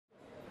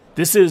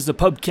This is the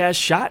PUBCAST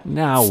shot.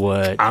 Now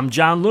what? I'm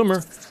John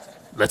Loomer.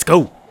 Let's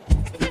go.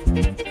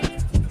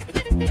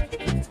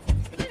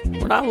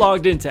 When I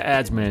logged into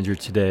Ads Manager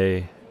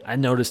today, I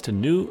noticed a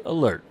new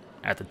alert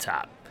at the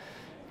top.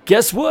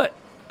 Guess what?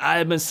 I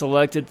have been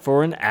selected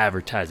for an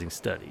advertising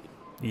study.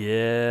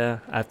 Yeah,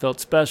 I felt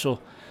special.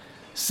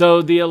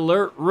 So the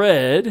alert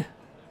read,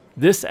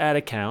 this ad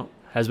account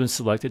has been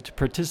selected to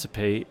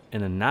participate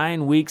in a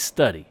 9-week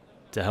study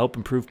to help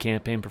improve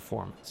campaign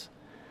performance.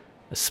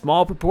 A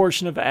small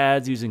proportion of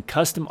ads using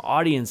custom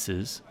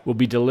audiences will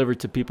be delivered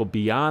to people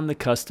beyond the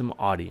custom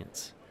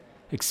audience.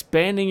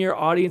 Expanding your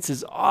audience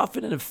is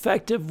often an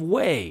effective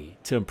way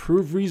to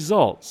improve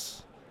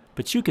results,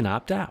 but you can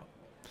opt out.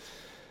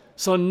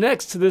 So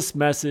next to this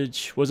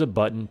message was a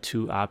button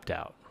to opt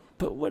out.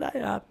 But would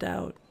I opt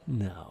out?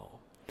 No.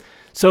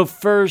 So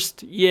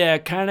first, yeah,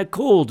 kind of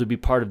cool to be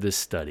part of this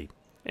study.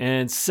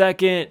 And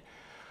second,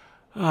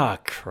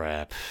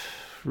 crap.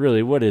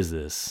 Really, what is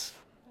this?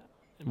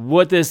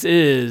 What this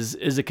is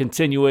a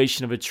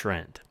continuation of a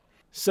trend.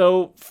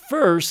 So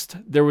first,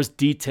 there was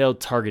detailed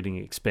targeting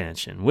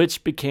expansion,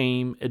 which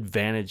became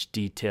advantage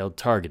detailed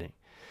targeting.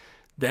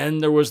 Then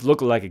there was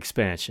lookalike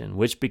expansion,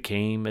 which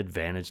became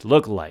advantage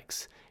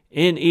lookalikes.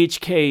 In each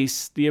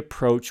case, the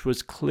approach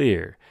was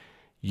clear.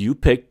 You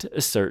picked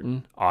a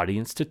certain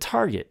audience to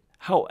target.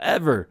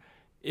 However,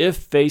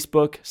 if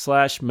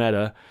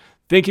Facebook/Meta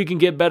think you can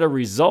get better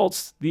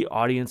results, the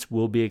audience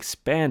will be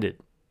expanded.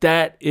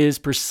 That is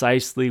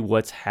precisely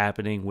what's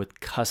happening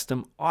with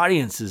custom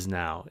audiences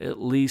now,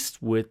 at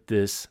least with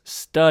this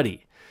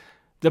study.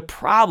 The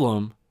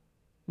problem,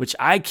 which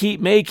I keep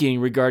making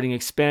regarding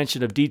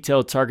expansion of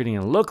detailed targeting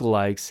and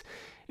lookalikes,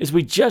 is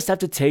we just have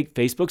to take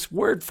Facebook's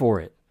word for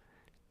it.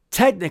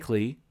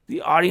 Technically, the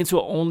audience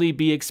will only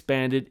be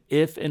expanded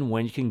if and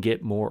when you can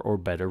get more or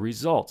better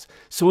results.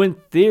 So in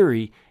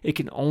theory, it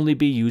can only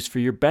be used for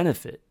your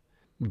benefit.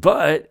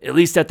 But, at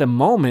least at the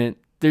moment,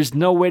 there's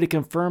no way to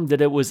confirm that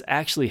it was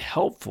actually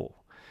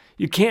helpful.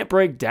 You can't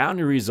break down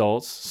your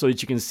results so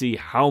that you can see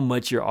how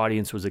much your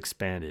audience was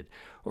expanded,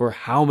 or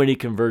how many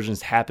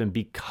conversions happened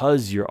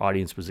because your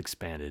audience was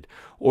expanded,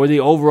 or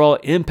the overall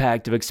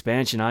impact of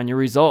expansion on your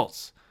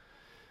results.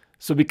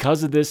 So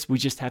because of this, we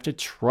just have to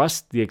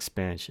trust the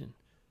expansion,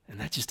 and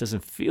that just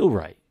doesn't feel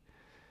right.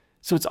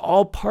 So it's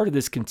all part of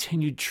this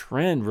continued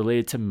trend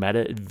related to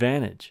meta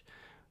advantage.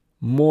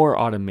 More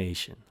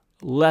automation,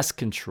 less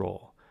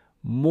control,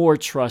 more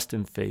trust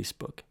in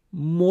Facebook,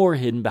 more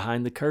hidden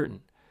behind the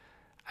curtain.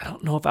 I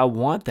don't know if I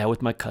want that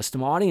with my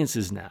custom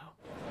audiences now.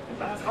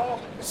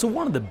 So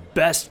one of the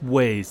best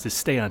ways to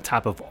stay on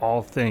top of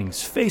all things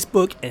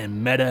Facebook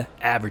and meta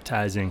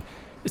advertising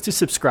is to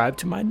subscribe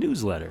to my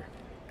newsletter.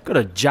 Go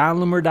to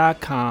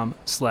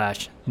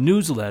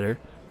johnloomer.com/newsletter,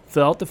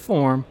 fill out the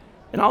form,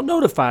 and I'll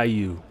notify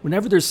you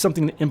whenever there's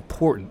something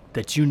important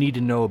that you need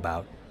to know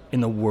about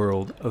in the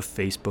world of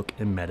Facebook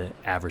and meta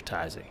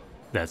advertising.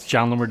 That's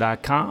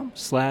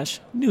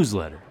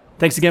johnloomer.com/newsletter.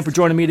 Thanks again for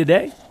joining me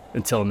today.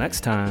 Until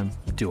next time,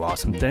 do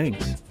awesome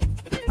things.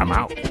 I'm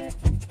out.